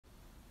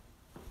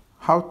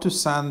How to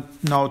send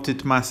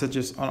NOTEIT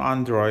messages on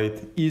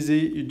Android. Easy,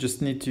 you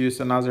just need to use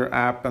another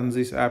app, and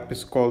this app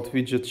is called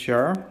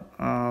Widgetshare.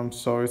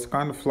 So it's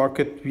kind of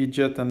Locket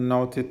widget and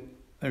NOTEIT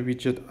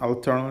widget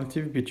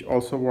alternative, which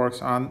also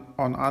works on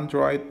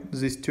Android.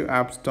 These two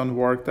apps don't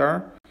work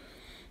there.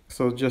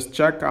 So just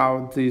check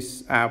out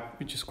this app,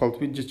 which is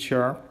called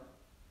Widgetshare,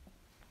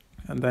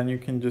 and then you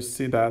can just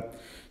see that.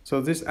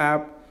 So this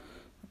app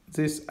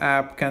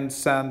can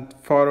send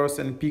photos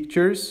and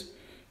pictures.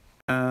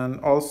 And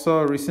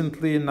also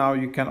recently now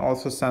you can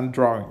also send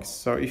drawings.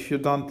 So if you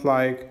don't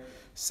like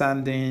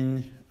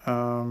sending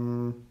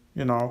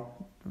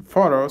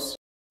photos,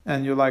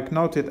 and you like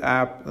NOTEIT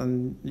app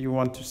and you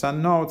want to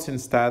send notes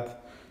instead,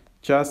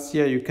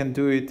 you can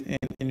do it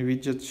in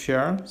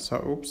Widgetshare.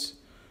 So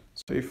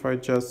if I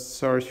just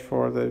search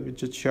for the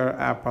Widgetshare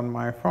app on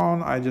my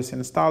phone, I just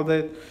installed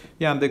it.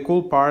 And the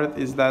cool part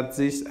is that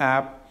this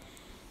app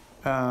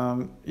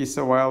is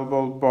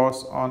available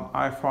both on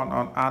iPhone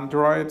and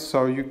Android,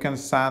 so you can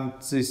send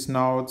these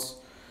notes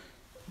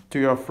to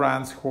your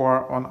friends who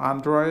are on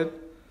Android.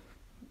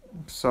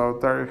 So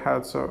there you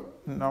have. So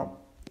no,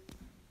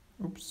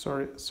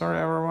 sorry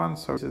everyone.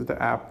 So this is the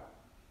app.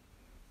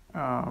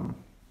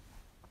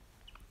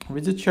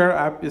 Widgetshare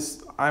app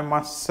is, I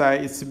must say,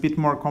 it's a bit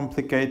more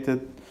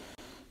complicated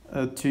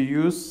to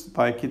use.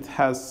 Like, it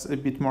has a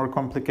bit more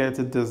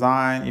complicated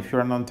design. If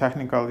you're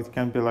non-technical, it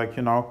can be like,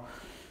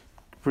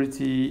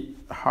 pretty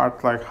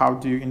hard, like how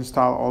do you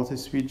install all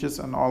these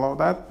widgets and all of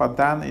that, but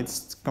then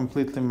it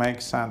completely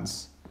makes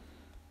sense.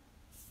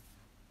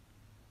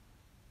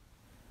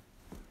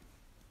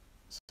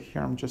 So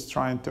here I'm just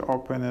trying to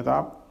open it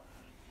up.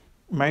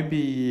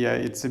 Maybe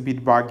it's a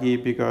bit buggy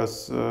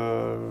because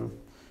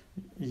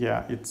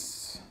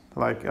it's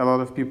like a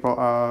lot of people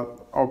are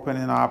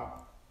opening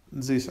up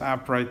this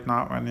app right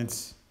now and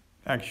it's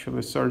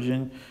actually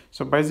surging.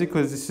 So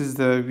basically this is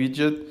the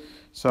widget.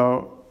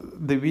 So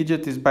the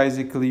widget is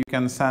basically, you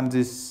can name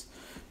these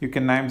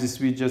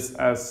widgets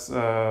as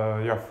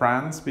your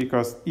friends,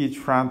 because each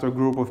friend or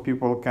group of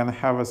people can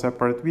have a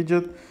separate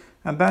widget,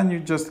 and then you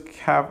just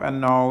have a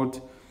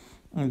node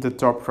in the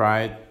top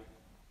right,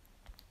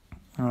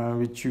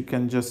 which you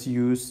can just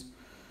use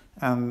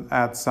and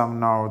add some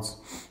nodes.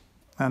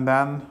 And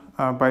then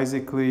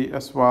basically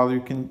as well,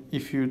 you can,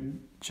 if you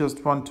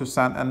just want to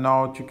send a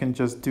node, you can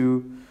just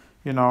do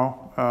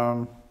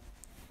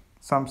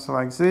something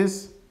like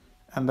this.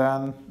 And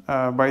then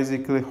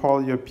basically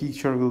all your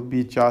picture will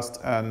be just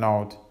a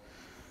node,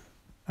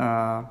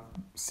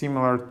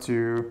 similar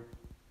to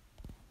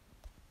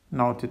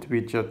NOTEIT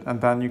widget,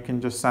 and then you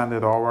can just send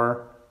it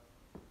over,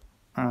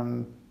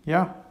 and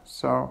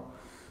so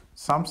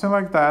something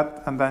like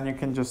that. And then you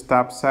can just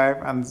tap save,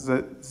 and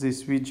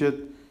this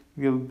widget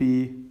will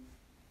be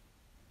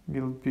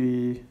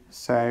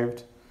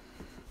saved.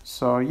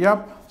 So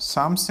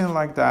something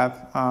like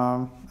that.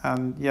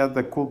 And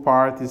the cool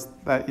part is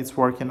that it's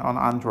working on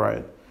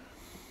Android.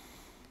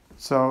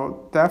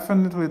 So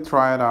definitely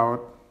try it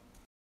out.